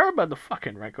don't care about the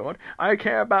fucking record. I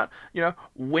care about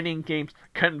winning games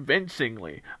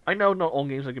convincingly. I know not all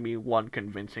games are gonna be won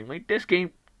convincingly. This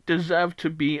game deserved to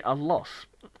be a loss.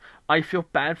 I feel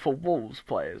bad for Wolves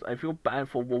players. I feel bad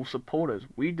for Wolves supporters.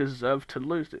 We deserve to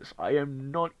lose this. I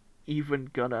am not even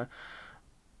gonna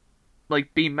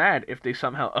be mad if they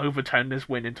somehow overturn this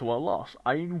win into a loss.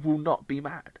 I will not be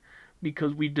mad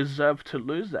because we deserve to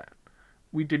lose that.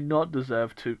 We did not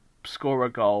deserve to score a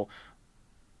goal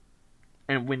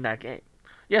and win that game.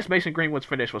 Yes, Mason Greenwood's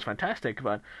finish was fantastic,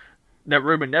 but that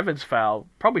Ruben Neves foul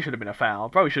probably should have been a foul.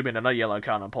 Probably should have been another yellow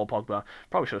card on Paul Pogba.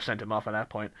 Probably should have sent him off at that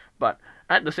point. But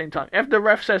at the same time, if the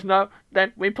ref says no,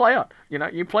 then we play on.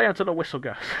 You play until the whistle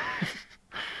goes.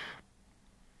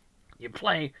 You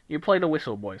play the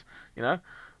whistle, boys,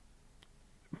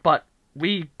 But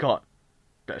we got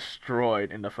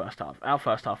destroyed in the first half. Our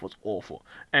first half was awful.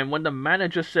 And when the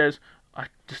manager says, I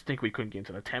just think we couldn't get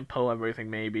into the tempo of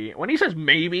everything, maybe. When he says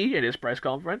maybe in his press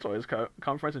conference or his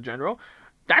conference in general,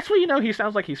 that's when he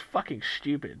sounds like he's fucking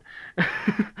stupid.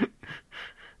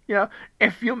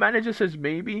 If your manager says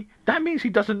maybe, that means he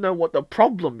doesn't know what the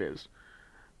problem is.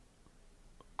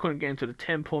 Couldn't get into the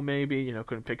tempo, maybe,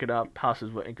 couldn't pick it up,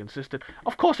 passes were inconsistent.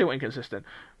 Of course they were inconsistent.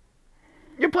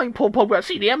 You're playing Paul Pogba at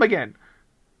CDM again.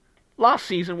 Last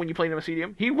season, when you played him at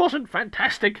CDM, he wasn't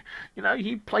fantastic.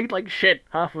 He played like shit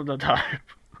half of the time.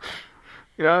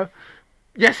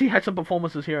 Yes, he had some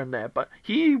performances here and there, but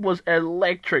he was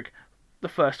electric the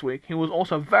first week. He was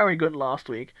also very good last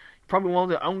week. Probably one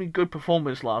of the only good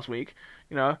performers last week,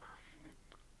 And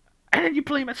then you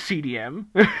play him at CDM.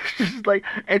 It's just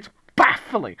it's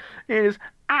baffling. It is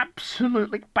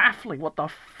absolutely baffling what the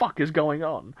fuck is going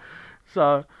on.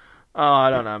 So, I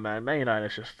don't know, man. Man United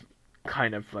is just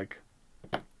kind of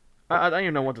I don't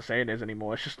even know what to say it is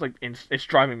anymore. It's just like it's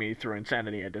driving me through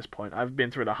insanity at this point. I've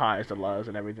been through the highs, the lows,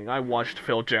 and everything. I watched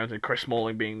Phil Jones and Chris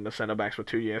Smalling being the centre backs for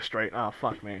 2 years straight. Oh,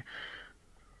 fuck me.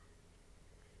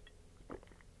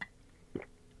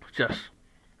 Just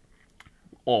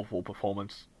awful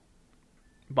performance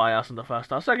by us in the first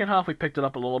half. Second half, we picked it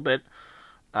up a little bit,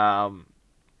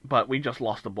 but we just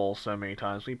lost the ball so many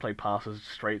times. We played passes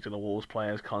straight to the Wolves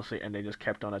players constantly, and they just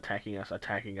kept on attacking us,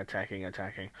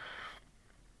 attacking.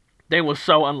 They were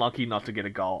so unlucky not to get a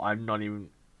goal. I'm not even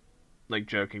like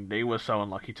joking. They were so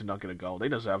unlucky to not get a goal. They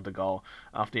deserved the goal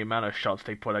after the amount of shots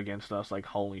they put against us. Like,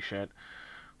 holy shit.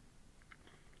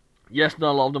 Yes,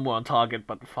 not a lot of them were on target,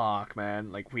 but fuck,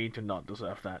 man. Like, we did not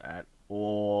deserve that at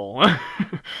all.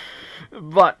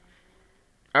 But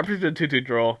I predicted a 2-2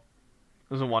 draw.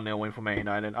 This is a 1-0 win for Man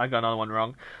United. I got another one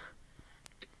wrong.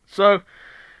 So,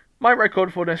 my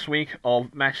record for this week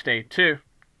of match day 2...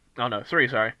 Oh no, 3,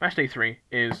 sorry. Match day 3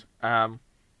 is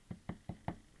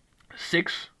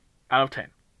 6 out of 10.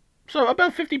 So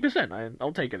about 50%.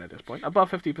 I'll take it at this point. Above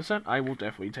 50%, I will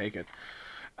definitely take it.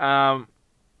 So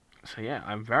yeah,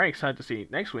 I'm very excited to see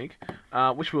next week,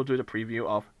 which we'll do the preview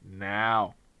of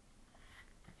now.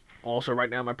 Also, right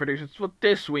now, my predictions for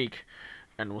this week,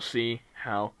 and we'll see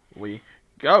how we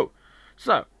go.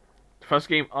 So, the first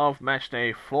game of match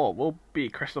day 4 will be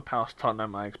Crystal Palace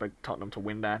Tottenham. I expect Tottenham to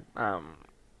win that.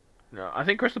 No, I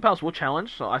think Crystal Palace will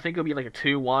challenge, so I think it'll be like a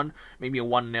 2-1, maybe a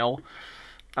 1-0.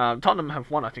 Tottenham have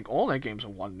won, I think, all their games are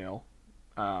 1-0.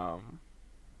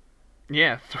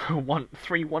 Yeah,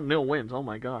 3 1-0 wins, oh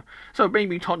my god. So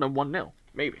maybe Tottenham 1-0.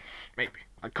 Maybe.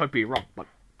 I could be wrong, but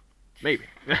maybe.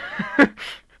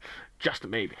 Just a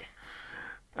maybe.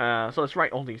 So let's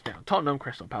write all these down. Tottenham,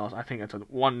 Crystal Palace, I think it's a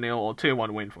 1-0 or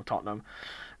 2-1 win for Tottenham.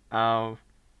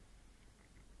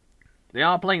 They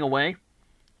are playing away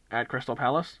at Crystal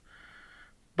Palace,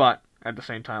 but at the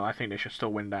same time, I think they should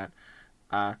still win that,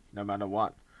 no matter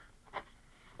what.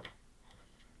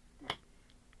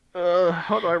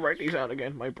 How do I write these out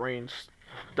again? My brain's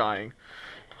dying.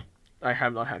 I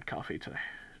have not had coffee today,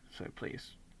 so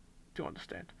please do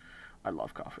understand. I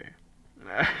love coffee.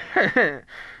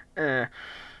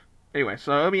 Anyway,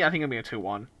 so I think it'll be a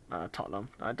 2-1 Tottenham.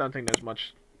 I don't think there's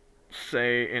much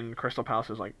say in Crystal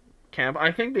Palace's camp.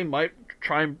 I think they might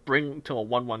try and bring to a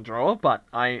 1-1 draw, but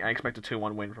I expect a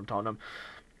 2-1 win from Tottenham.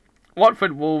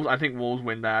 Watford Wolves, I think Wolves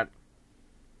win that.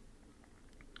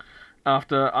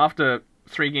 After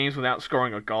 3 games without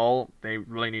scoring a goal, they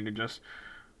really need to just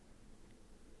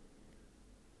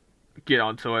get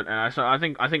onto it. And I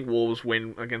think Wolves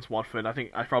win against Watford. I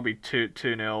think I probably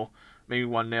 2-0, maybe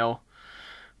 1-0.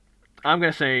 I'm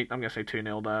gonna say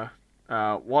 2-0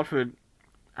 though. Watford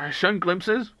has shown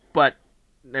glimpses, but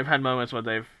they've had moments where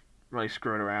they've really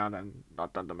screwed around and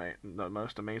not done the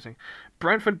most amazing.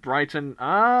 Brentford Brighton.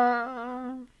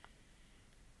 I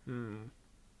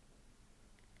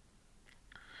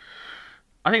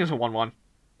think it's a 1-1.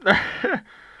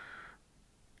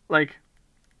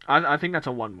 I think that's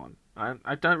a 1-1.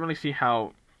 I don't really see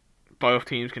how both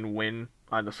teams can win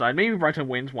either side. Maybe Brighton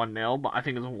wins 1-0, but I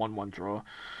think it's a 1-1 draw.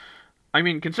 I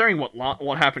mean, considering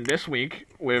what happened this week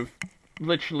with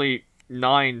literally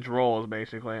 9 draws,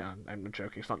 basically. I'm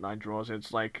joking, it's not 9 draws.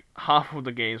 It's like half of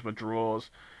the games were draws.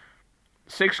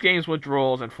 6 games were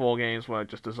draws, and 4 games were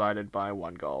just decided by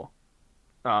 1 goal.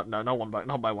 No,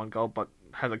 not by 1 goal, but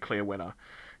has a clear winner.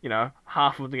 You know,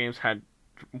 half of the games had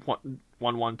 1-1,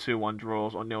 2-1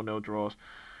 draws, or 0-0 draws.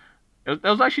 It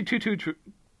was actually 2-2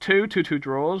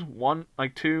 draws, 2-1-1,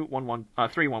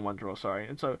 3-1-1 draws. Sorry,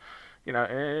 and so, you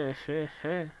know,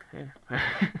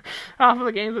 half of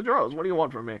the games are draws. What do you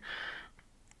want from me?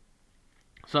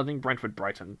 So I think Brentford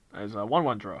Brighton is a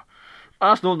 1-1 draw.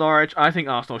 Arsenal Norwich. I think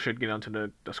Arsenal should get onto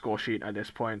the score sheet at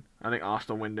this point. I think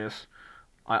Arsenal win this.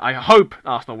 I hope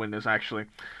Arsenal win this actually.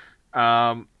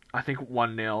 I think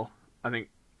 1-0. I think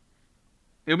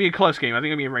it'll be a close game. I think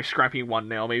it'll be a very scrappy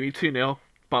 1-0, maybe 2-0,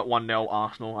 but 1-0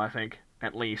 Arsenal. I think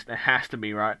at least it has to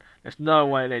be, right. There's no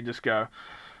way they just go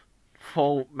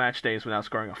full match days without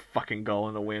scoring a fucking goal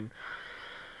in the win.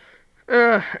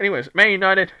 Anyways, Man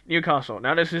United, Newcastle.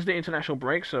 Now this is the international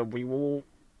break, so we will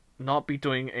not be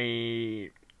doing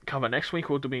a cover next week.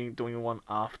 We'll be doing one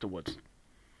afterwards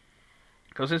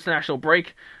because it's international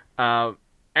break,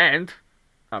 and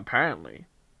apparently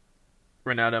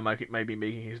Ronaldo might be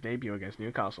making his debut against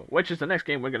Newcastle, which is the next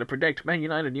game we're going to predict. Man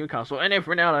United, Newcastle, and if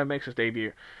Ronaldo makes his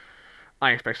debut,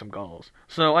 I expect some goals.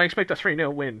 So I expect a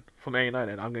 3-0 win for Man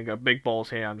United. I'm going to go big balls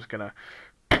here. I'm just going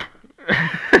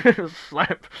to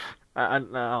slap, I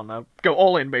don't know, go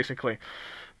all in basically.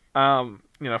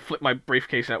 flip my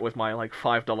briefcase out with my like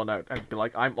 $5 note and be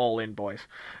like, I'm all in, boys.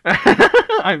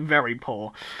 I'm very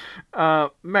poor.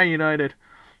 Man United,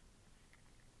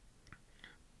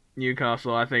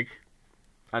 Newcastle. I think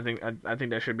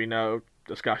there should be no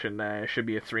discussion there. It should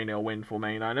be a 3-0 win for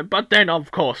Man United. But then,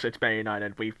 of course, it's Man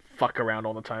United. We fuck around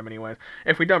all the time anyways.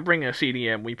 If we don't bring a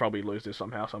CDM, we probably lose this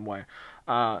somehow, some way.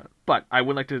 But I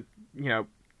would like to,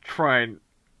 try and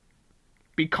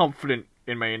be confident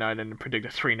in Man United and predict a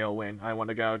 3-0 win. I want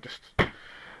to go just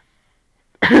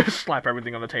slap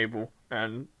everything on the table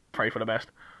and pray for the best.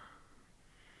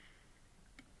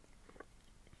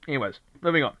 Anyways,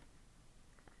 moving on.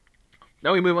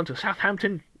 Now we move on to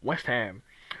Southampton, West Ham.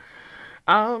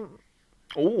 I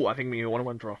think we need a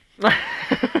 1-1 draw.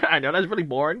 I know that's really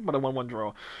boring, but a 1-1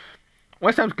 draw.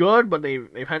 West Ham's good, but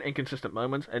they've had inconsistent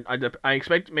moments, and I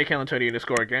expect Mikel Antonio to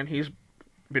score again. He's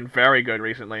been very good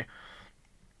recently.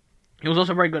 He was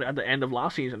also very good at the end of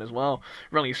last season as well.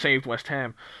 Really saved West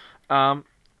Ham. I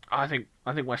think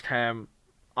West Ham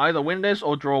either win this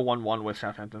or draw 1-1 with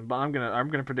Southampton, but I'm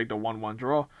gonna predict a 1-1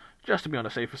 draw just to be on the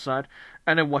safer side,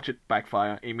 and then watch it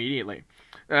backfire immediately.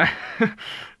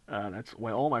 That's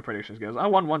where all my predictions goes. I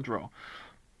 1-1 draw.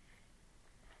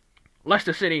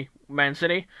 Leicester City, Man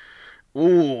City.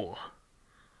 Ooh.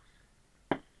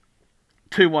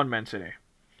 2-1 Man City.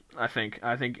 I think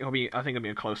it'll be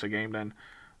a closer game than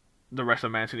the rest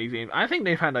of Man City's games. I think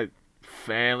they've had a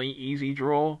fairly easy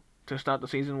draw to start the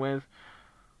season with.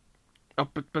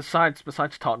 But besides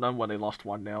Tottenham, where they lost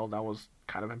 1-0, that was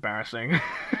kind of embarrassing.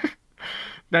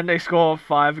 Then they score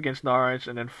 5 against Norwich,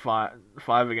 and then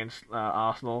 5 against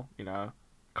Arsenal.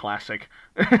 Classic.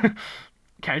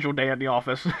 Casual day at the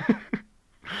office.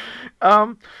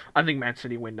 I think Man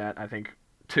City win that. I think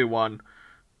 2-1.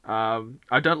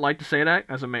 I don't like to say that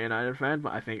as a Man United fan,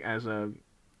 but I think as a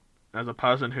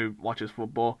person who watches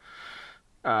football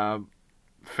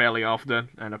fairly often,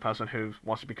 and a person who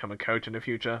wants to become a coach in the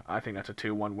future, I think that's a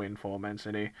 2-1 win for Man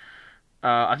City.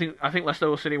 I think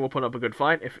Leicester City will put up a good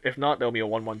fight. If not, there'll be a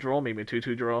 1-1 draw, maybe a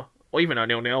 2-2 draw, or even a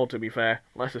 0-0. To be fair,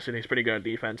 Leicester City's pretty good at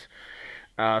defense,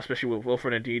 especially with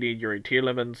Wilfred Ndidi, Yuri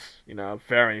Tielemans.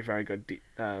 Very very good,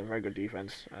 very good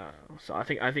defense. So I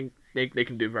think they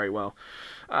can do very well.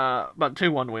 But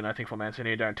 2-1 win, I think, for Man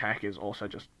City. Their attack is also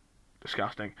just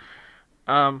disgusting.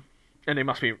 And they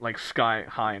must be like sky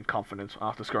high in confidence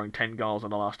after scoring 10 goals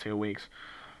in the last 2 weeks.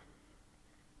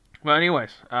 But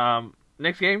anyways,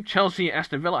 next game, Chelsea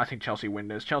Aston Villa. I think Chelsea win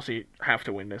this. Chelsea have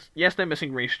to win this. Yes, they're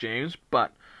missing Reece James,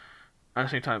 but at the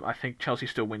same time, I think Chelsea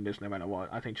still win this no matter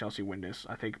what. I think Chelsea win this.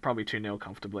 I think probably 2-0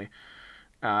 comfortably.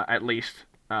 At least.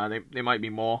 They might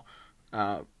be more,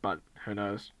 but who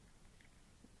knows.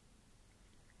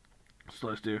 So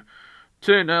let's do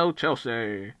 2-0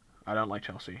 Chelsea. I don't like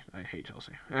Chelsea. I hate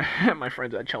Chelsea. My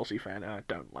friend's a Chelsea fan, and I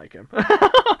don't like him.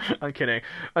 I'm kidding.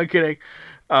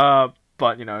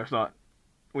 But, it's not...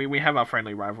 We have our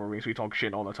friendly rivalries. We talk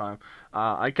shit all the time.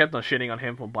 I kept on shitting on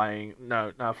him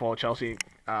for Chelsea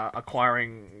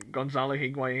acquiring Gonzalo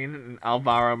Higuain and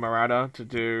Alvaro Morata to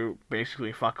do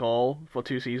basically fuck all for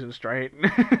 2 seasons straight.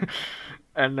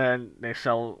 And then they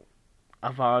sell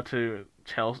Alvaro to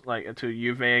Chelsea, to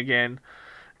Juve again.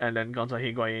 And then Gonzalo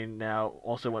Higuain now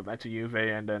also went back to Juve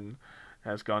and then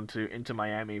has gone to Inter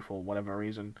Miami for whatever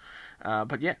reason.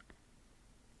 But yeah.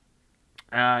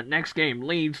 Next game,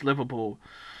 Leeds Liverpool.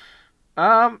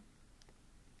 I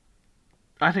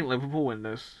think Liverpool win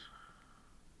this.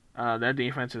 Their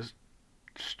defense is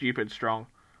stupid strong.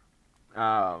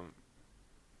 I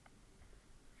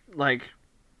think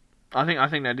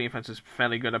their defense is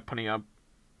fairly good at putting up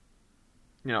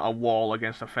a wall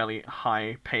against a fairly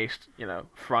high-paced,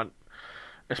 front,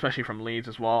 especially from Leeds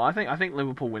as well. I think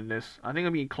Liverpool win this. I think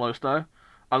it'll be close though.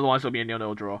 Otherwise, it'll be a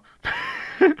 0-0 draw.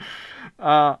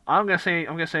 I'm gonna say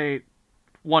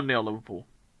 1-0 Liverpool.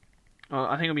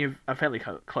 I think it'll be a fairly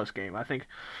close game. I think,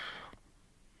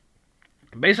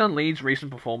 based on Leeds'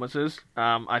 recent performances,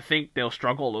 I think they'll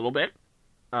struggle a little bit.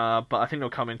 But I think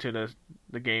they'll come into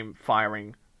the game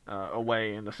firing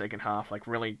away in the second half,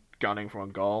 really gunning for a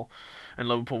goal, and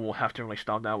Liverpool will have to really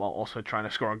stop that while also trying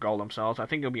to score a goal themselves. I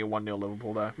think it'll be a 1-0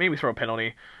 Liverpool though. Maybe throw a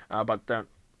penalty, but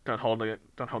don't hold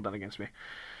that against me.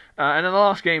 And then the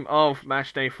last game of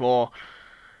match day 4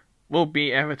 will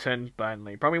be Everton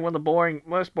Burnley. Probably one of the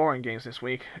most boring games this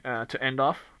week to end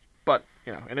off, but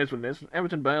it is what it is.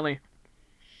 Everton Burnley.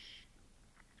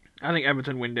 I think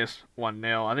Everton win this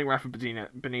 1-0. I think Rafa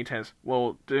Benitez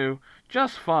will do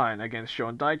just fine against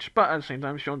Sean Dyche, but at the same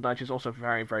time, Sean Dyche is also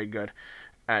very, very good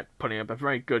at putting up a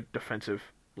very good defensive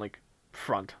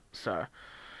front. So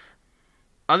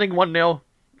I think 1-0.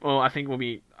 Well, I think will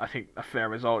be a fair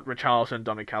result. Richarlison,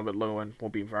 Dominic Calvert-Lewin will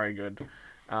be very good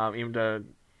Even though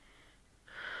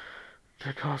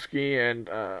Tarkowski and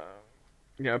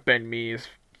Ben Mee is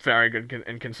very good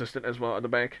and consistent as well at the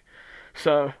back.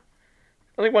 So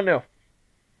I think 1-0.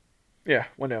 Yeah,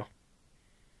 1-0.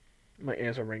 My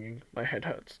ears are ringing. My head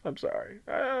hurts. I'm sorry.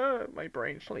 My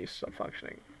brain, please stop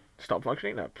functioning. Stop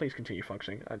functioning? No, please continue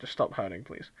functioning. Just stop hurting,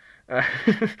 please.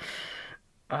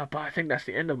 But I think that's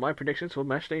the end of my predictions for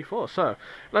match day 4. So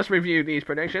let's review these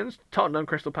predictions. Tottenham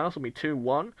Crystal Palace will be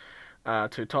 2-1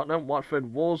 to Tottenham.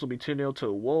 Watford Wolves will be 2-0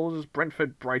 to Wolves.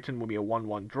 Brentford Brighton will be a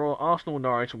 1-1 draw. Arsenal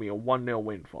Norwich will be a 1-0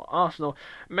 win for Arsenal.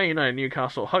 Man United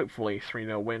Newcastle, hopefully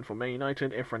 3-0 win for Man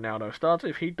United if Ronaldo starts.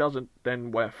 If he doesn't,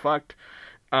 then we're fucked.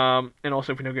 And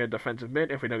also, if we don't get a defensive mid,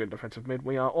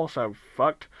 we are also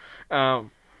fucked.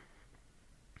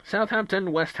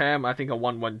 Southampton, West Ham, I think a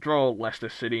 1-1 draw. Leicester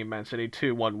City, Man City,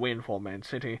 2-1 win for Man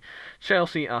City.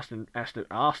 Chelsea, Aston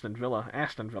Martin.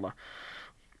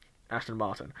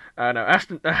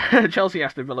 Chelsea,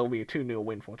 Aston Villa will be a 2-0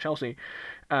 win for Chelsea.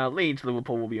 Leeds,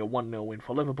 Liverpool will be a 1-0 win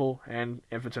for Liverpool. And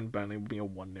Everton, Burnley will be a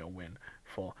 1-0 win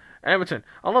for Everton.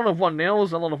 A lot of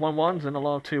 1-0s, a lot of 1-1s, and a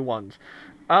lot of 2-1s.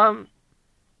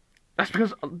 That's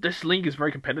because this league is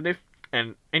very competitive,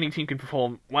 and any team can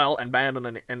perform well and bad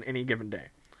on any given day.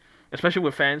 Especially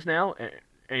with fans now,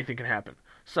 anything can happen.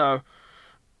 So,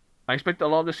 I expect a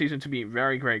lot of the season to be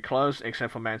very, very close,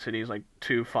 except for Man City's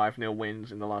 2 5-0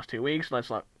 wins in the last 2 weeks. Let's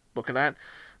not look at that.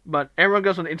 But everyone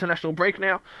goes on international break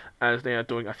now, as they are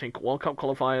doing, I think, World Cup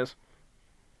qualifiers.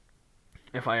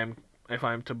 If I am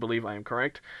to believe I am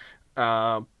correct.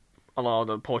 A lot of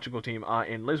the Portugal team are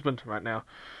in Lisbon right now.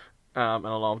 And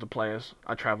a lot of the players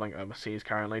are travelling overseas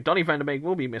currently. Donny van de Beek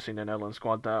will be missing the Netherlands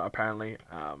squad, though, apparently,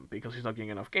 because he's not getting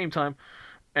enough game time.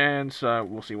 And so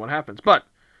we'll see what happens. But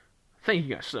thank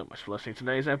you guys so much for listening to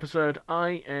today's episode.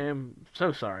 I am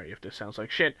so sorry if this sounds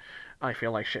like shit. I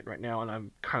feel like shit right now, and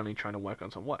I'm currently trying to work on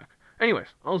some work. Anyways,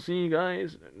 I'll see you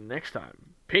guys next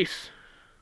time. Peace.